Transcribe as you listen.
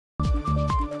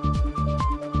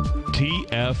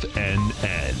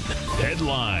TFNN.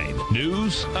 Headline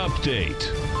News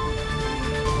Update.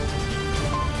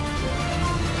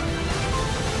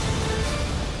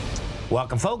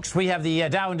 Welcome, folks. We have the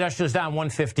Dow Industrials down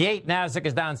 158. NASDAQ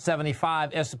is down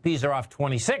 75. S&Ps are off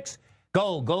 26.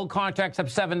 Gold contracts up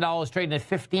 $7, trading at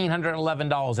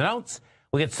 $1,511 an ounce.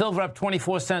 We get silver up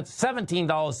 24 cents,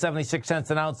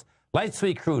 $17.76 an ounce. Light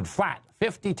sweet crude flat,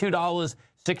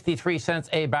 $52.63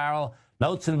 a barrel.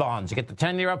 Notes and bonds. You get the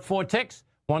 10-year up 4 ticks,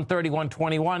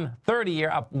 131.21. 30-year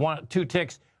up 2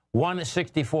 ticks,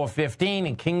 164.15.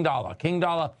 And King Dollar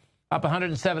up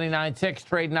 179 ticks,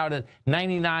 trading out at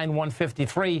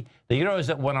 99.153. The euro is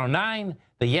at 109.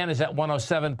 The yen is at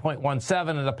 107.17,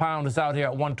 and the pound is out here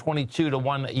at 122 to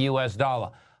 1 U.S.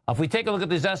 dollar. If we take a look at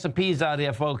these S&Ps out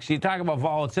here, folks, you talk about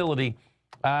volatility.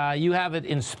 You have it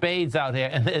in spades out here,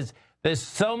 and there's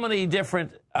so many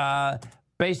different,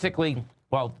 basically,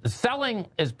 well, the selling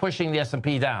is pushing the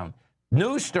S&P down.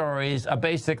 News stories are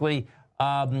basically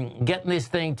getting this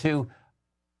thing to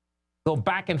go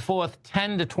back and forth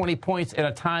 10 to 20 points at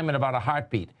a time in about a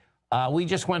heartbeat. We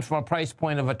just went from a price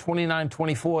point of a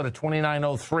 29.24 to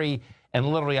 29.03 and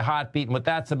literally a heartbeat. And what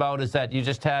that's about is that you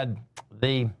just had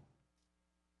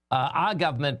our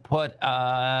government put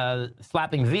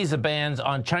slapping visa bans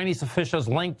on Chinese officials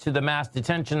linked to the mass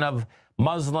detention of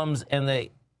Muslims in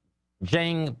the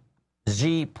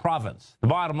Jiangxi province. The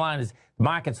bottom line is the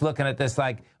market's looking at this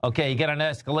like, okay, you get an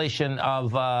escalation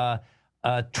of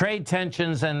trade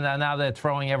tensions, and now they're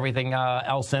throwing everything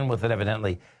else in with it,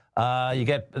 evidently.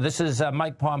 This is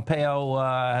Mike Pompeo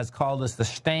has called this the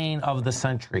stain of the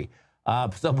century.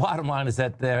 So bottom line is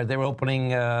that they're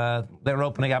opening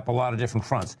up a lot of different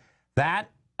fronts. That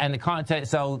and the content,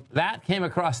 so that came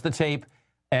across the tape,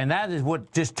 and that is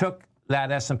what just took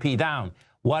that S&P down.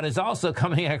 What is also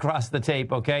coming across the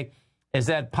tape, okay, is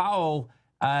that Powell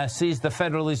sees the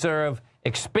Federal Reserve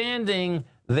expanding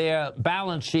their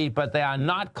balance sheet, but they are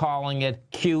not calling it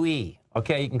QE.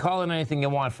 Okay, you can call it anything you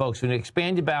want, folks. When you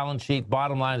expand your balance sheet,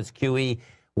 bottom line is QE.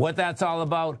 What that's all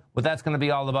about, what that's going to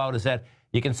be all about is that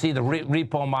you can see the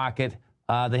repo market.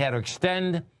 They had to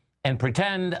extend and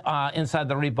pretend inside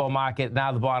the repo market.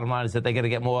 Now the bottom line is that they got to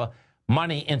get more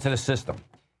money into the system.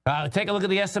 Take a look at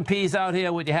the S&Ps out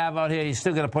here. What you have out here, you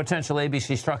still got a potential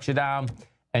ABC structure down,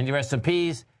 and your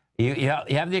S&Ps. You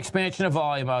have the expansion of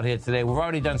volume out here today. We've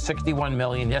already done 61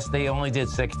 million. Yes, they only did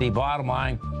 60. Bottom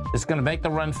line, it's going to make the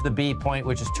run for the B point,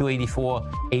 which is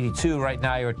 284.82. Right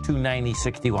now, you're at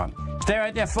 290.61. Stay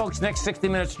right there, folks. Next 60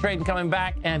 minutes trading coming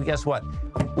back. And guess what?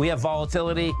 We have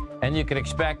volatility, and you can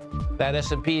expect that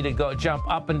S&P to jump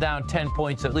up and down 10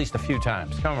 points at least a few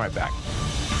times. Coming right back.